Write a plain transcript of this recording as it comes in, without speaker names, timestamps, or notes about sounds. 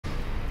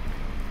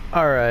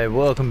Alright,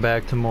 welcome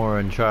back to more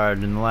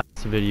Uncharted. In the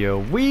last video,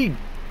 we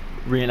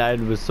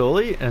reunited with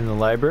Sully in the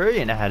library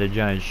and had a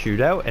giant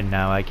shootout, and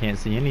now I can't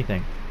see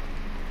anything.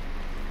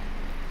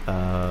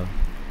 Hello?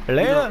 You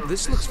know,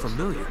 this looks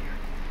familiar.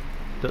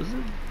 Does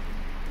it?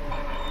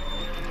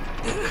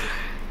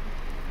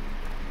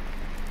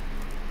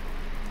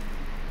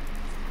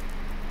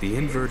 The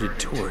inverted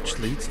torch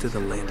leads to the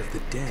land of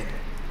the dead.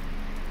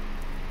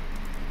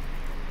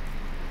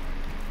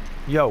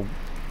 Yo,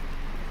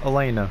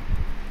 Elena.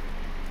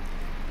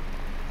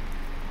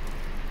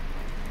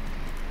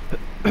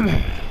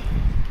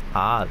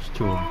 It's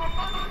two of them.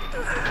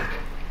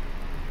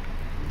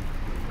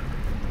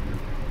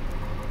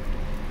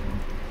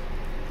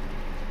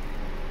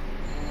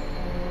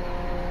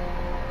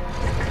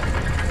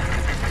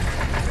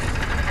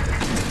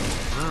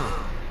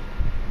 Oh,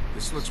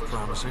 this looks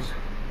promising.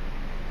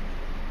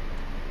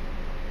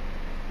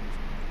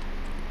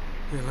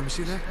 Here, let me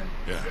see that.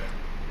 Yeah.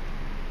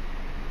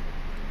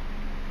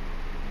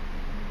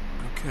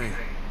 Okay.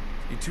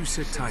 You two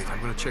sit tight. I'm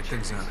gonna check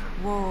things out.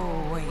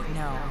 Whoa, wait,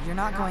 no. You're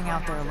not going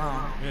out there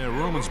alone. Yeah,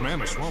 Roman's men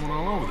are swarming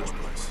all over this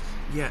place.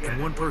 Yeah, and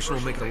one person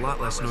will make it a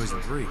lot less noise than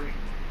three.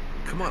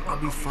 Come on,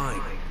 I'll be fine.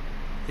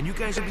 And you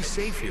guys will be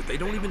safe here. They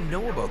don't even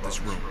know about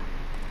this room.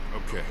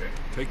 Okay,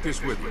 take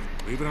this with you.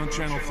 Leave it on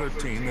channel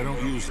 13. They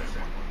don't use that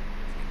one.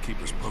 Keep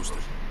us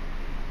posted.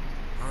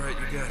 All right,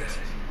 you got it.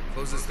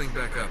 Close this thing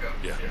back up.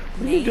 Yeah.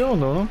 What are you doing,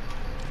 Luna?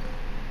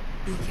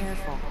 Be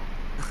careful.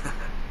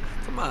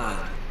 Come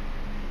on.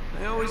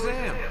 I always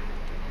am.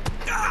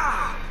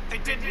 Ah! I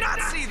did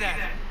not see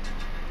that!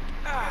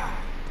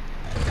 Ah!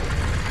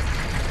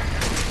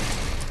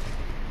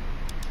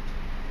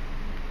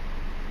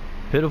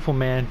 Pitiful,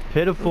 man.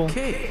 Pitiful.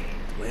 Okay,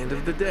 land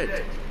of the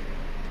dead.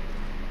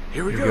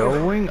 Here we go.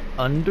 Going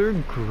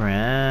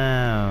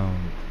underground.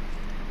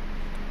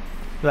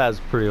 That's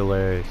pretty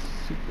hilarious.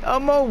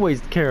 I'm always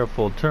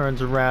careful.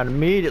 Turns around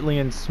immediately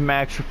and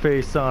smacks your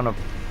face on a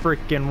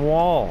freaking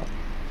wall.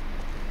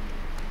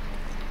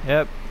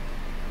 Yep.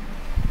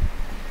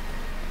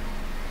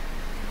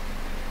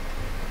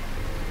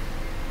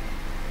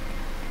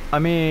 I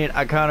mean,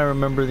 I kind of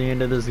remember the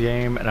end of this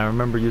game, and I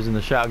remember using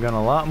the shotgun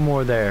a lot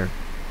more there.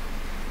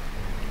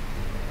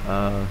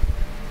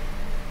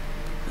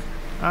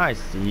 I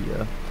see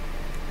ya.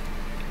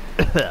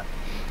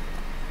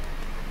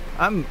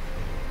 I'm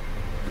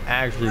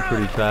actually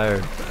pretty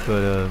tired,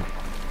 but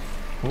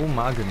oh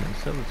my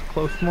goodness, that was a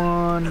close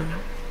one.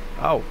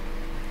 Oh,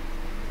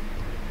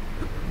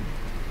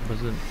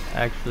 wasn't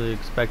actually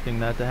expecting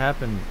that to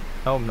happen.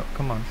 Oh no,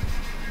 come on,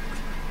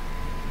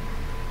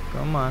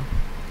 come on.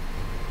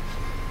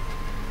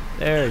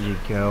 There you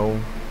go.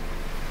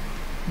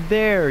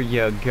 There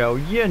you go.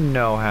 You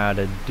know how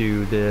to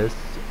do this.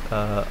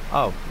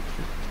 Oh, it's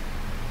just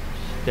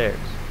stairs.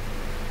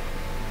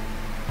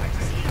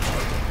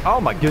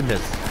 Oh my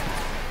goodness.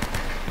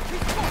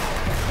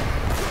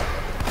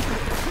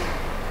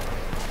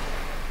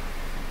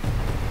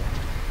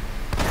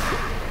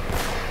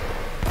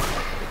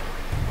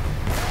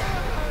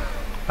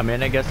 I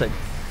mean, I guess I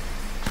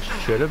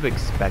should have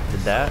expected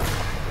that.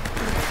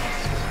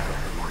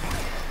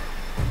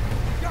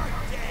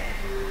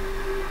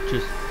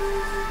 Just,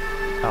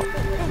 oh,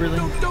 really?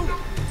 Don't.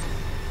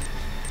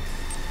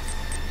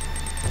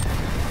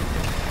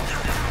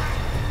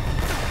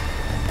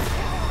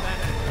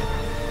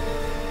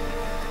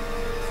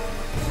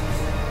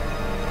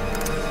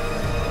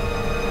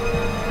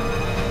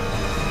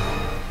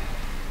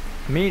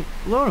 I mean,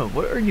 Luna,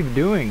 what are you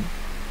doing?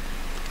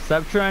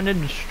 Stop trying to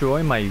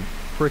destroy my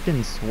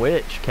freaking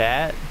Switch,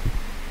 cat.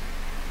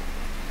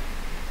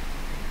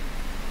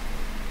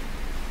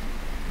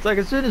 It's like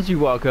as soon as you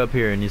walk up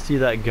here and you see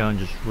that gun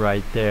just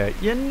right there,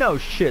 you know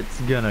shit's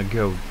gonna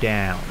go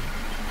down.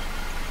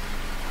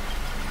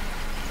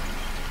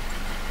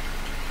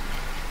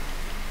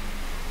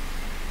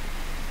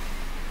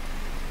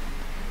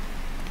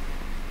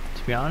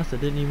 To be honest, I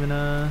didn't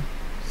even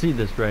see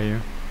this right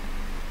here.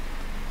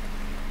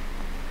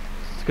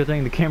 It's a good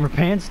thing the camera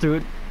pans to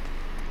it.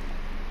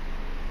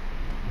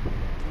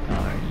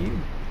 Are you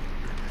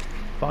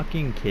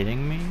fucking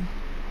kidding me?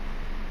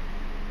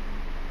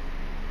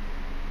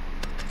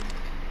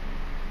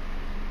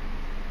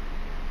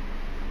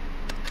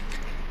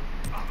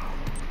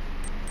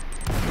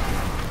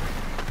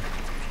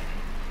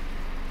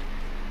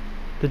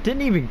 That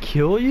didn't even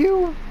kill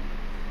you?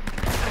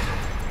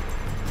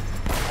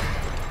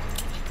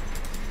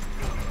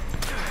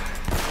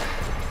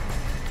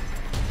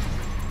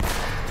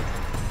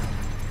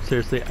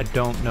 Seriously, I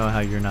don't know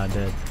how you're not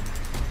dead.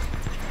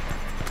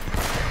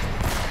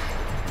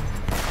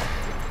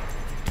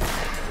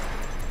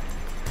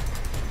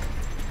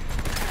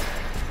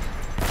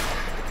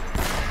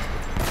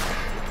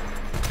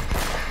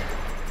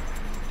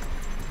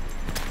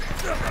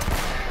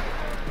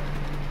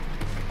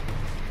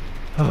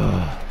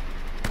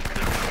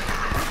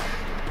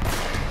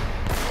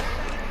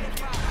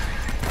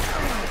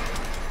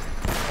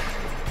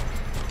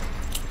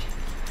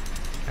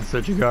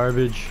 Such a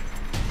garbage.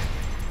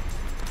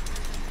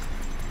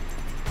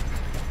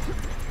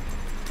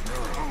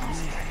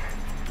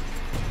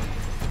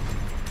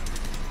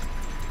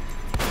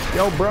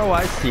 Yo, bro,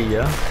 I see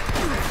ya.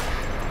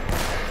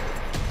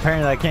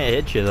 Apparently I can't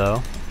hit you,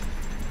 though.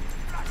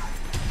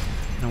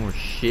 No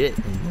shit,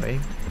 anyway.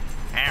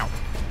 Ow.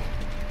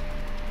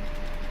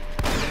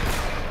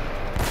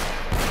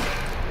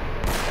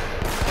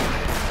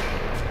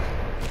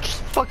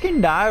 Just fucking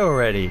die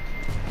already.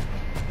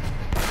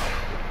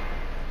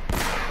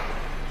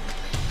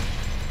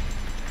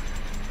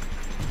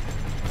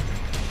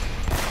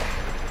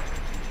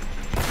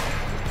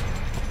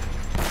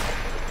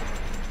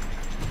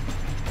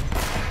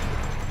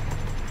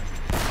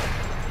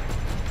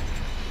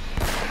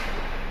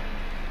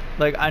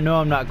 Like, I know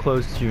I'm not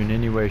close to you in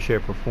any way,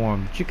 shape, or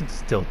form, but you can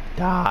still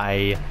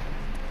die.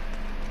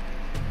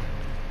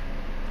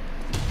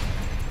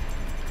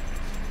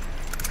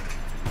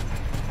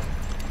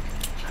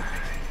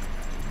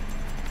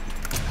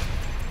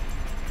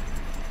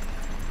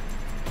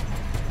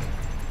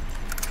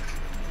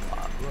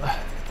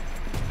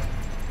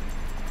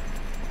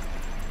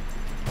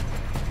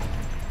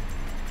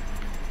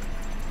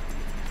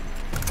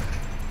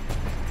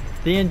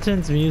 The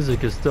intense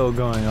music is still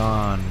going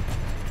on.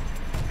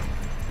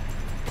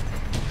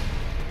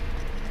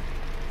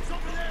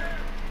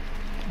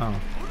 Oh.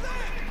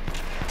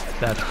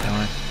 That's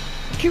fine.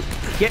 You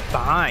get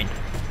behind.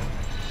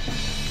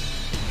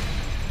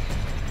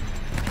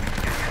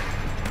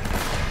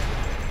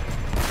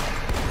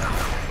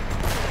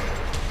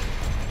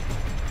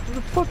 Where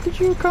the fuck did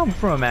you come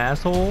from,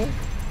 asshole?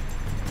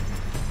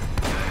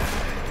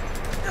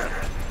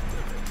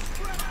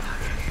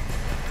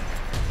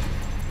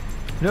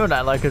 You know what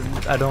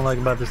I don't like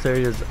about this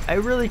area is I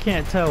really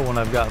can't tell when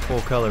I've got full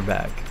color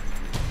back.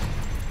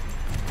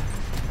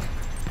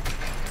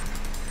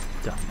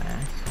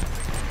 Dumbass.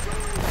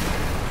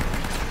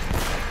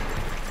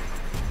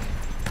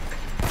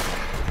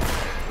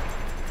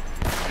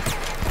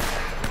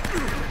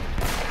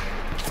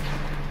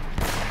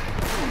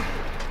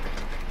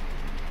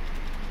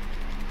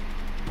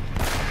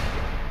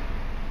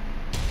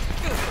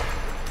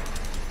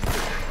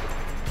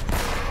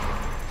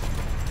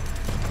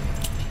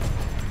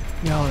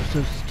 Y'all are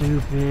so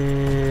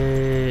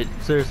stupid.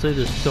 Seriously,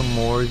 there's still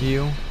more of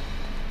you?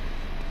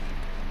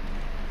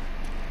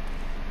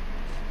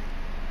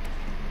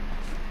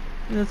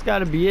 That's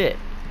gotta be it.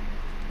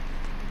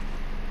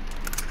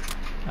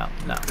 Oh,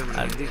 no.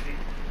 I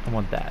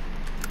want that.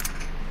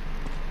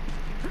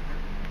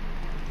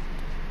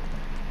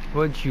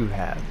 What'd you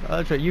have? Oh,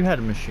 that's right, you had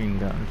a machine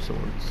gun of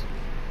sorts.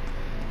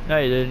 No,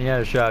 you didn't. You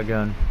had a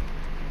shotgun.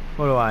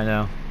 What do I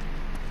know?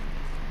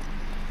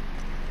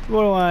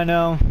 What do I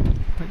know?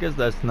 I guess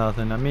that's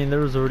nothing. I mean, there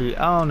was already...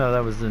 Oh, no,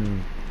 that was in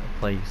A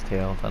Plague's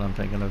Tale. That I'm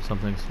thinking of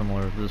something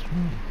similar to this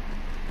one.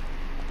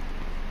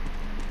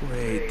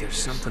 Wait, there's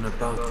something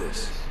about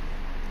this.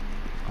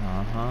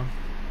 Uh-huh.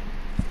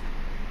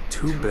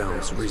 Two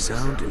bells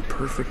resound in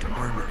perfect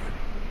harmony.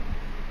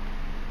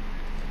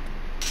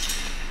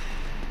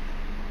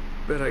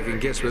 Bet I can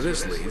guess where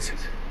this leads.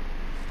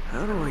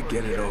 How do I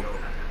get it open?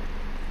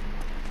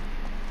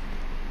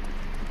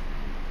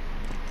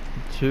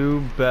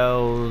 Two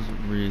bells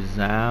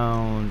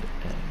resound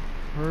in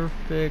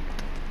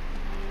perfect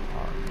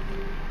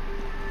harmony.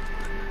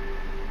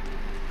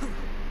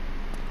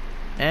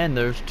 And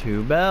there's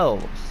two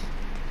bells.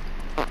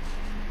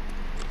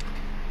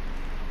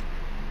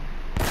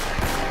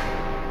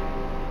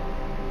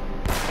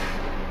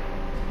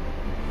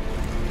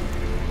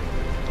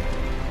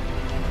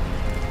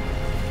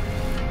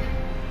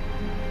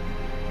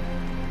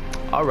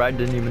 Alright,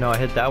 didn't even know I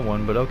hit that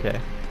one, but okay.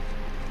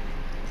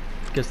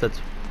 Guess that's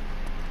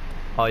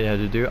all you had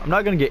to do. I'm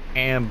not gonna get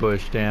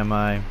ambushed, am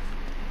I?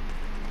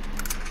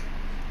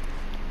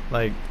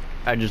 Like,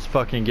 I just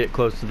fucking get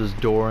close to this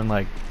door and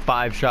like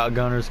 5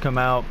 shotgunners come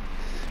out?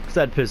 Cause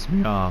that pissed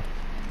me off.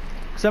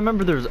 Cause I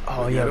remember there was,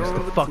 oh yeah, it was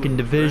the fucking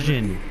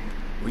division.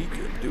 We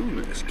could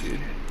do this, kid.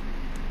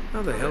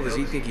 How the hell does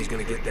he think he's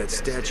gonna get that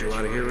statue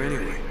out of here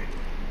anyway?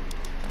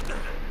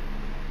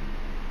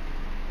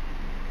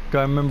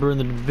 I remember in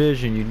the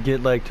division, you'd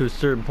get like to a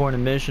certain point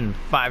of mission, and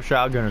 5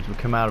 shotgunners would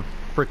come out of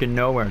freaking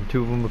nowhere, and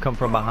 2 of them would come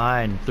from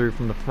behind, 3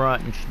 from the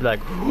front, and she'd be like,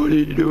 "What are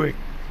you doing?"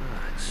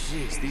 Ah,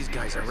 jeez, these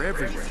guys are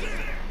everywhere.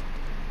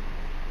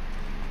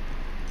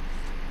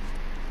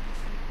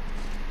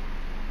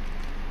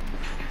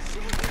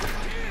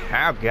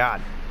 Oh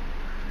God,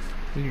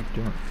 what are you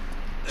doing?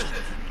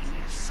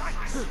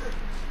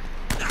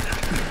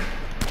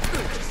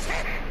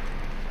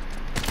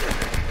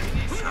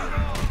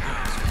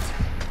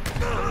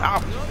 Oh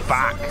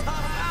fuck!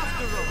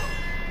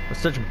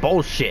 That's such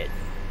bullshit.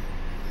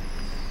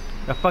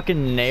 I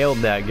fucking nailed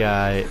that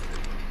guy.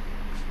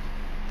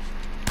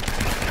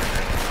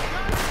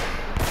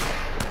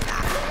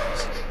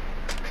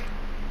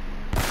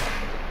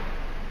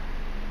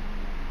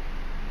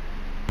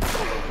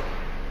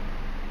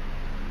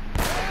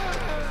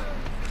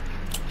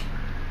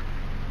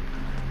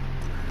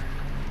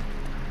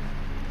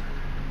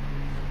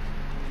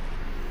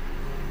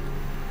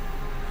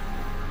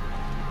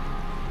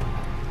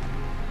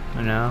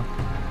 I know.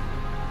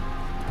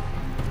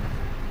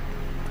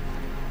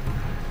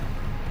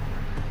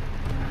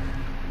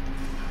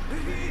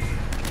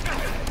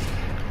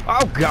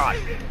 God.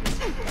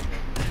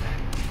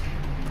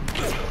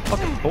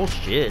 Fucking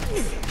bullshit.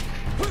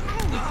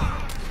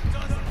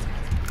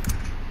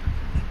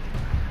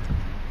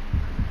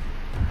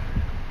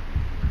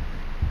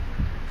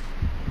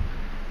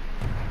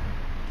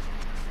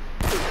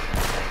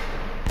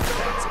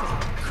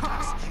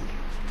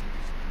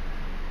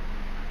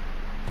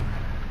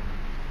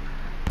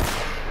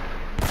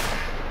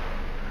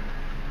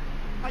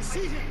 I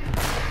see him.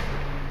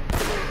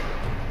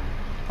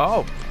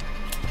 Oh.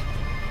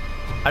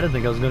 I didn't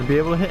think I was going to be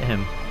able to hit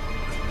him.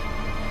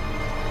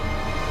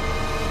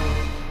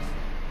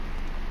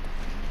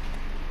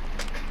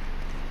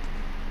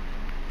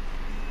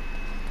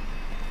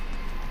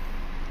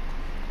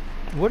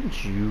 What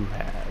did you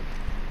have?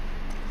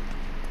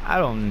 I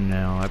don't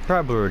know. I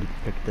probably already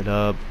picked it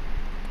up.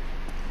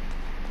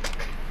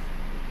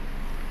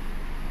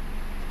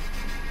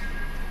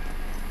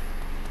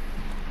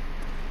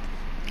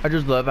 I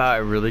just love how I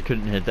really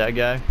couldn't hit that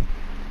guy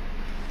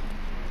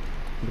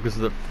because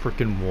of the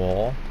freaking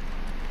wall.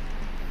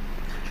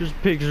 Just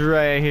peeks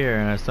right here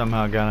and I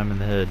somehow got him in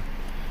the head.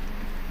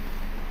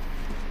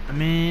 I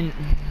mean,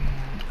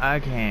 I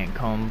can't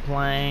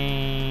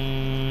complain.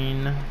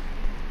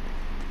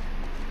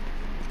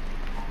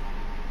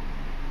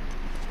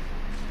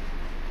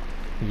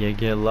 You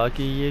get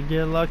lucky, you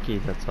get lucky.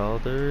 That's all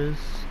there is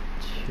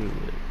to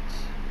it.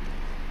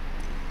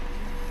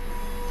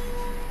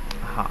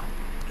 Aha.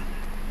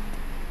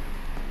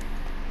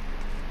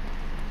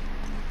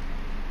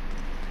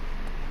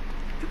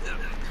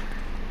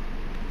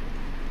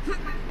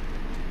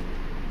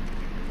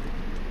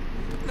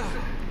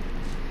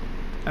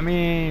 I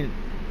mean,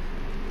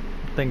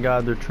 thank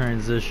God they're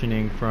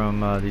transitioning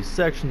from these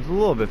sections a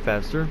little bit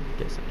faster.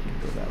 Guess I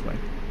can't go that way.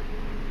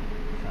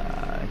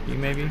 You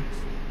maybe?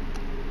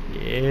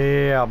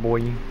 Yeah,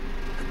 boy.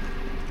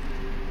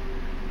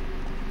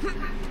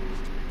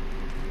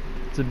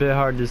 It's a bit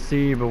hard to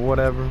see, but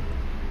whatever.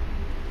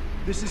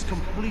 This is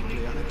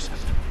completely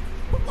unacceptable.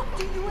 What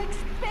do you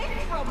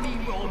expect from me,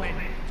 Roman?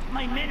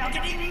 My men are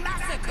getting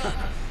massacred!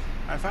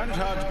 I find it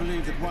hard to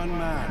believe that one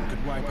man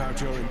could wipe out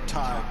your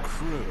entire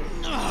crew.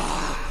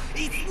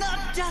 It's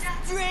not just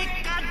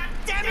Drake,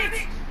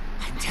 goddammit!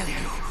 I'm telling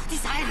you,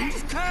 this island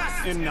is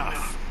cursed!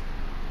 Enough.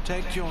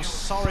 Take your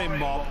sorry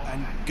mob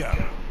and go.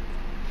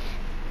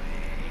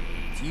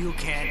 You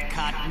can't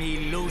cut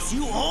me loose.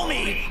 You owe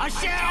me a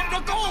share of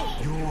the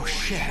gold! Your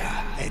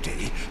share,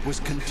 Eddie, was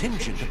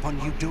contingent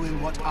upon you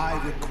doing what I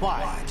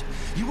required.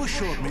 You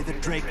assured me that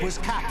Drake was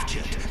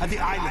captured and the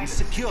island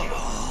secure.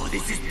 Oh,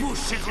 this is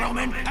bullshit,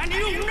 Roman, and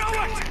you know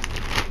it!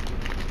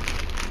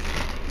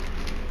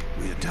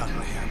 We're done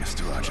here,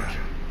 Mr. Roger.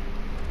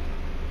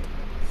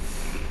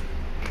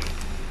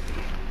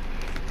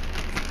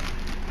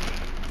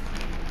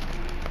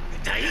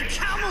 Dai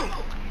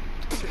camo!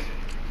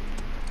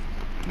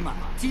 Ma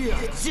dear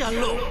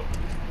Jello!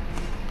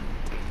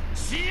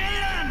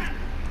 Cielan!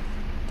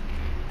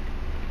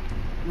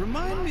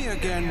 Remind me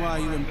again why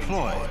you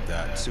employed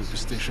that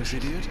superstitious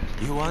idiot.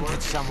 You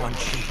wanted someone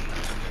cheap.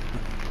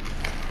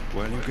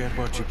 Well, you get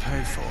what you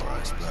pay for,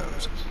 I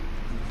suppose.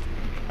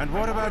 And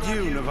what about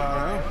you,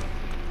 Navarro?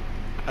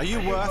 Are you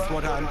worth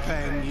what I'm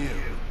paying you?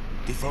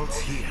 The vote's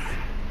here.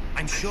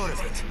 I'm sure of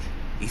it.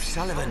 If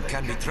Sullivan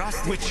can be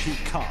trusted... Which he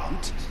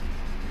can't.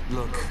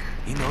 Look,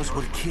 he knows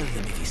we'll kill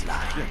him if he's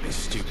lying. Don't be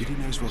stupid. He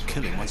knows we'll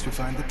kill him once we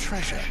find the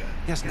treasure.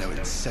 He has no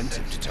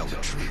incentive to tell the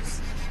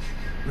truth.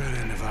 Really,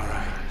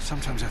 Navarro,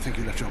 sometimes I think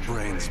you left your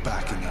brains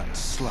back in that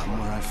slum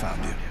where I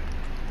found you.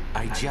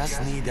 I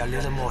just need a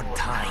little more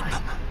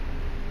time.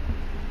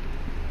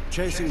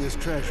 Chasing this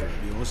treasure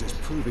of yours is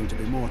proving to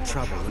be more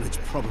trouble than it's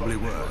probably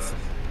worth.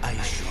 I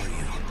assure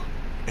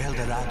you, El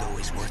Dorado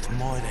is worth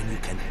more than you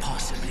can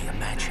possibly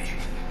imagine.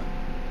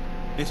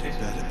 It had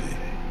better be.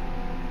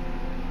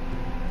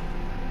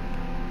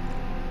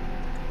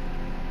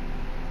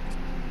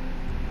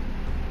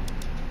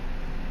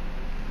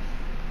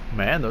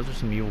 Man, those are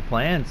some evil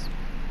plans.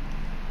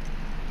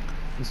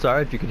 I'm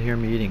sorry if you could hear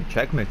me eating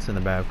Chex Mix in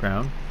the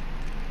background.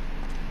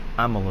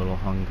 I'm a little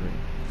hungry.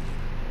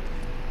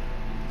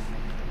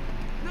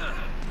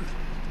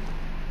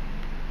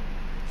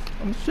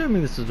 I'm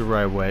assuming this is the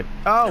right way.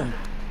 Oh!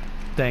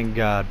 Thank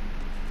God.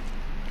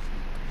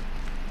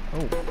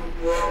 Oh.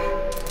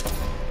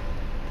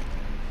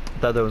 I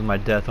thought that was my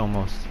death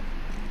almost.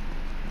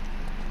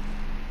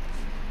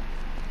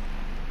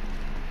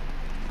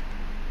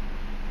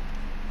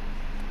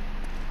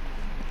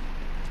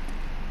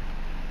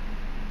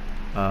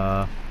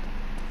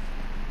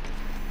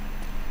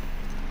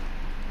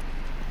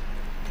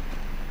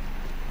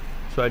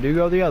 So I do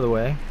go the other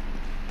way.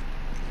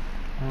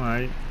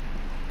 Alright.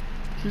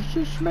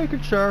 Just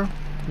making sure.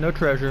 No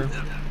treasure.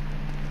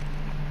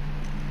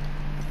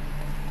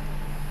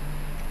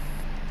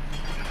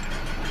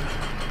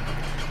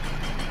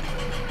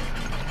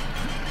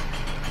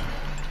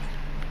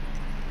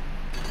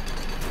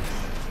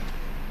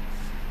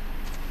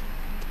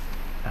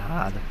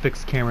 Ah, the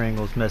fixed camera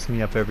angles mess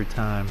me up every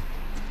time.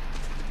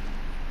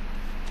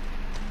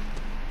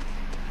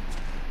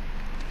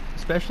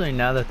 Especially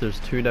now that there's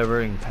 2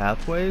 diverting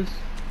pathways.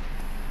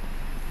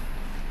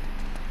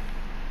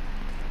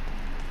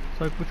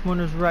 It's like, which one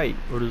is right?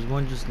 Or does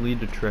one just lead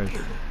to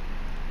treasure?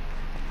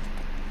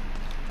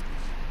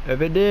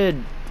 If it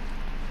did,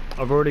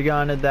 I've already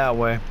gotten it that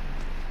way.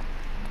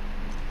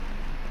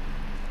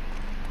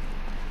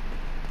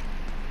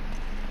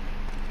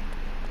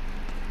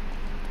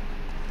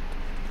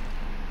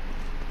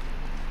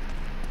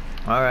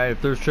 Alright,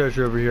 if there's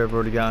treasure over here, I've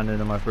already gotten it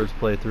in my first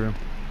playthrough.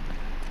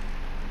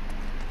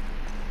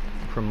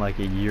 From like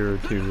a year or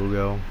 2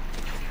 ago.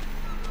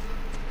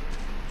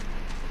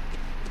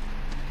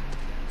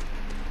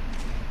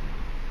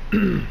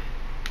 You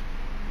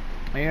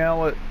know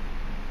what?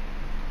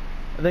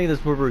 I think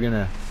that's where we're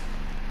gonna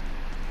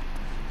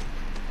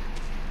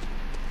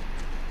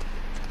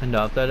end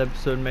off that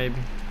episode, maybe.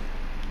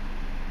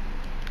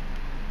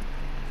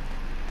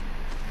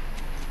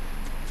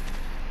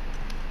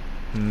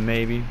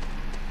 Maybe.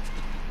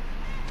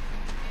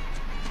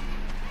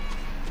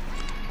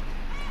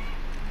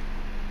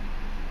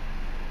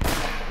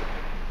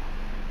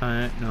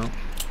 Alright, no.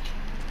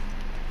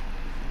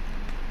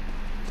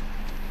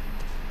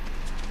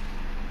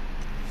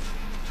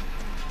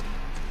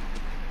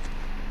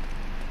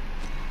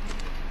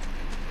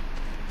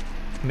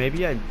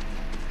 Maybe I've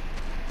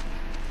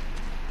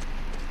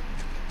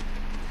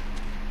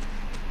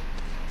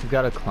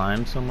got to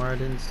climb somewhere I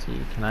didn't see.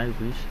 Can I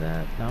reach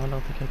that? No, I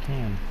don't think I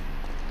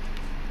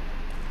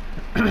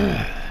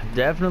can.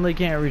 Definitely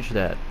can't reach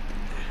that.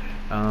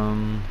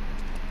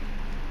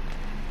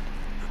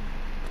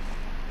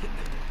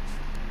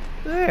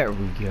 There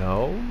we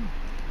go.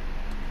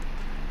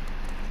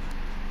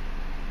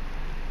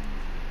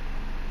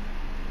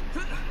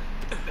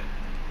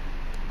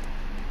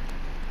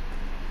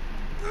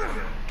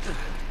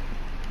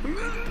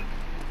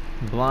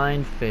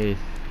 Blind faith.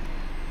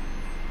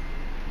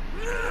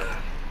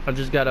 I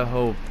just gotta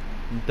hope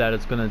that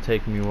it's gonna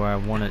take me where I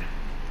want it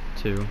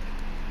to.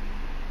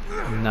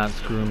 And not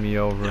screw me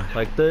over.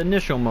 Like the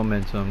initial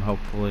momentum,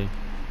 hopefully.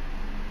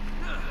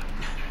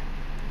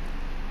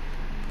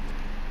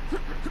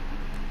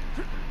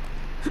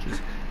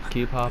 Just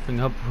keep hopping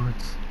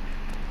upwards.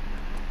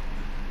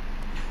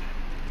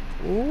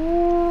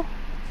 Ooh.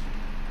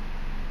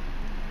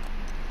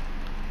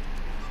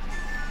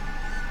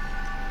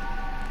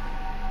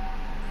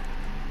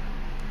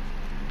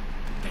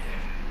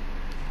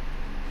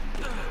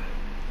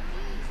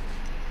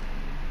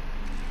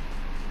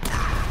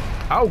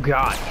 Oh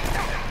God.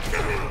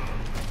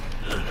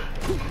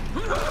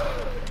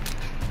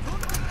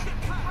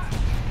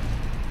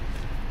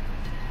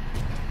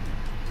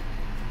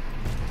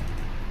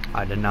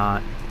 I did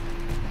not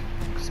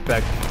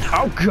expect.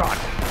 Oh God.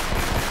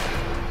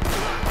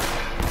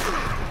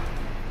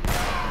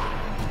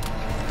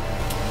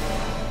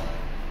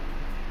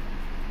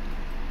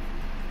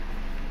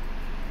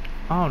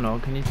 I don't know.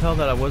 Can you tell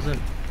that I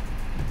wasn't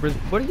really?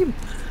 What are you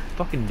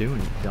fucking doing,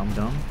 you dumb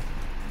dumb?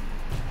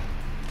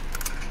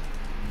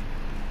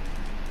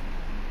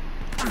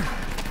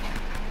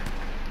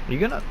 Are you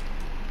gonna,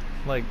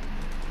 like...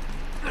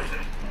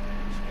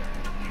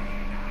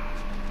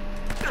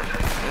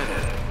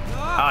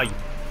 Ah, you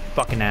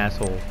fucking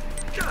asshole.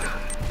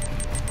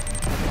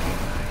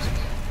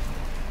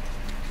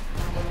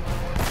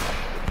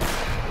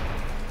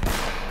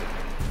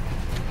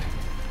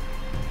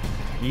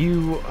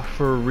 You,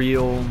 for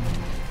real?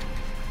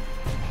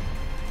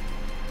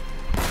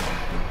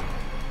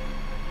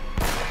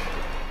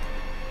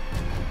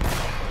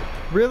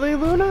 Really,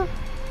 Luna?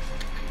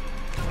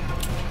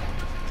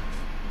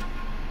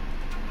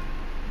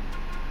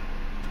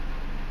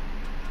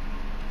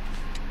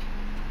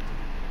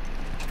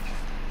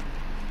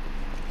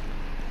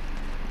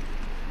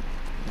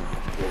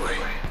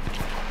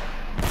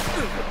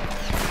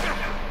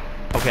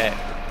 Okay,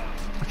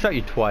 I shot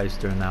you twice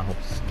during that whole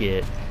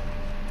skit.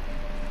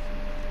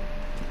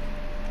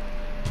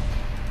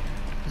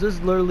 Is this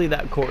literally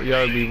that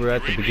courtyard we were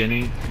at the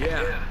beginning?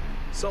 Yeah.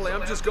 Sully,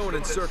 I'm just going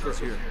in circles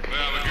here.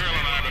 Well, the girl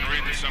and I have been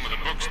reading some of the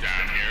books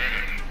down here,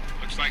 and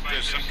it looks like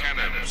there's some kind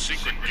of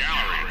secret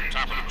gallery at the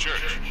top of the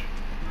church.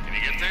 Can you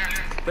get there?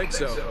 Think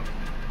so.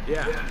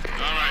 Yeah. All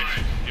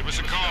right. Give us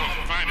a call if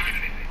you find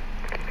anything.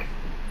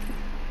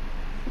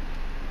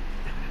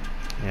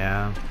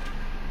 Yeah.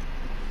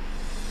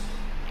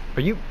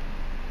 Are you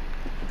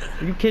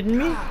kidding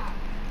me?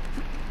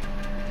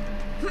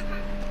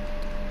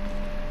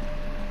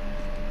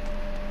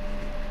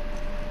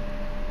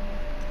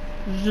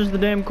 This is just the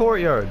damn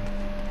courtyard.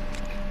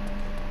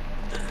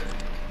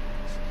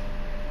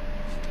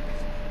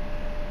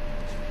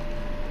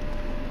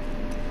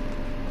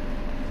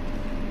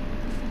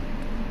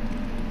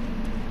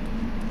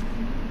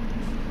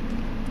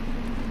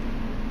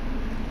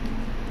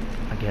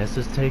 I guess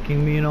it's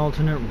taking me an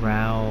alternate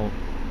route.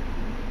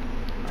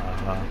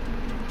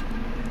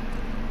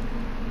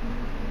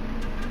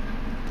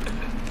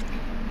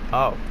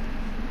 Oh.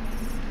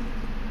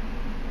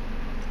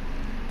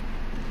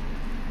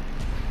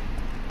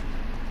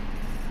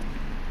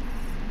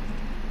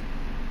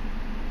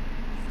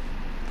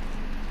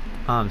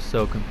 I'm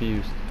so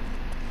confused.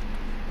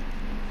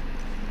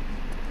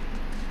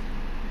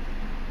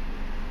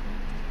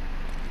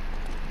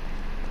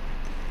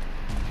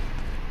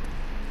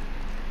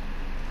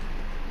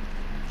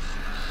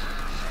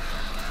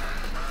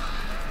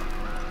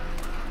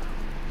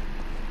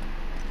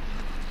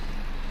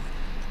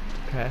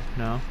 Okay,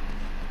 no.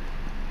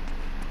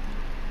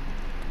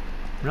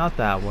 Not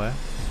that way.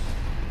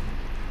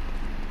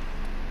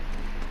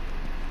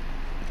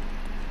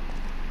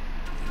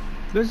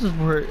 This is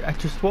where I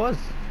just was.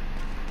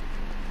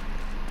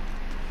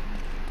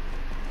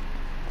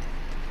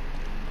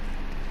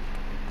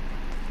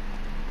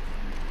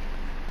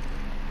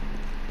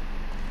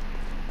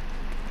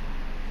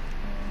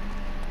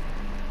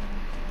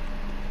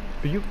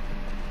 Are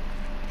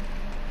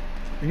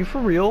you for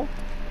real?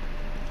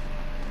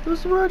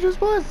 This is where I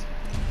just was.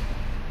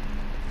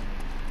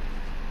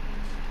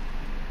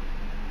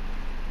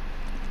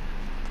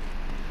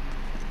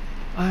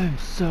 I'm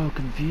so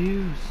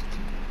confused.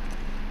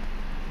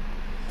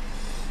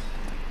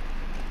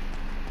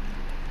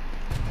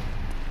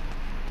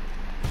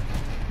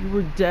 You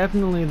were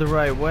definitely the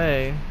right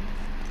way.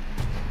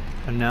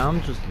 And now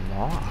I'm just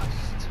lost.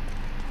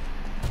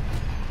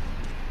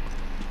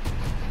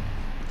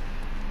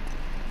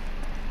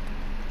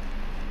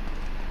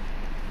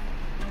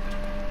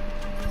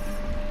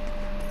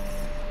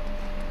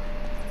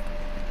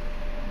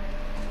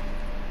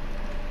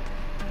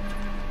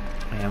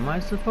 Am I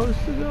supposed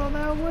to go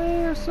that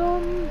way or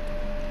something?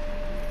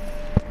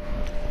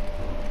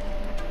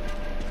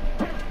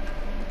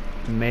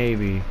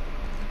 Maybe.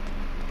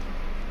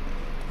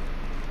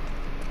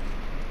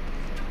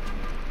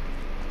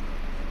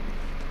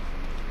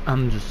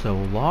 I'm just so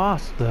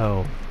lost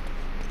though.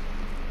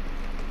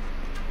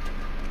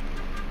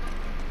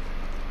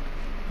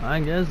 I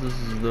guess this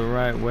is the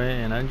right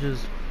way and I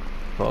just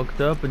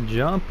fucked up a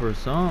jump or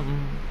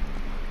something.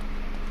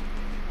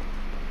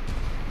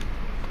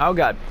 Oh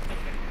god.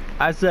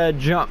 I said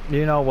jump.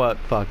 You know what?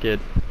 Fuck it.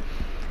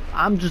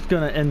 I'm just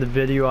gonna end the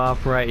video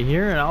off right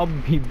here and I'll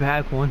be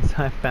back once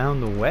I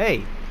found the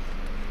way.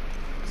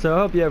 So I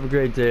hope you have a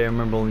great day.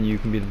 Remember, only you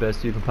can be the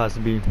best you can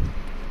possibly be.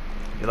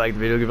 If you like the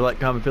video, give it a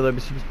like, comment, feel like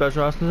it'd be super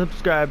special, awesome,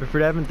 subscribe if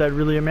you haven't, that'd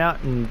really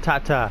amount, and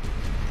ta-ta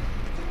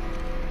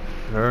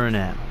for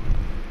now.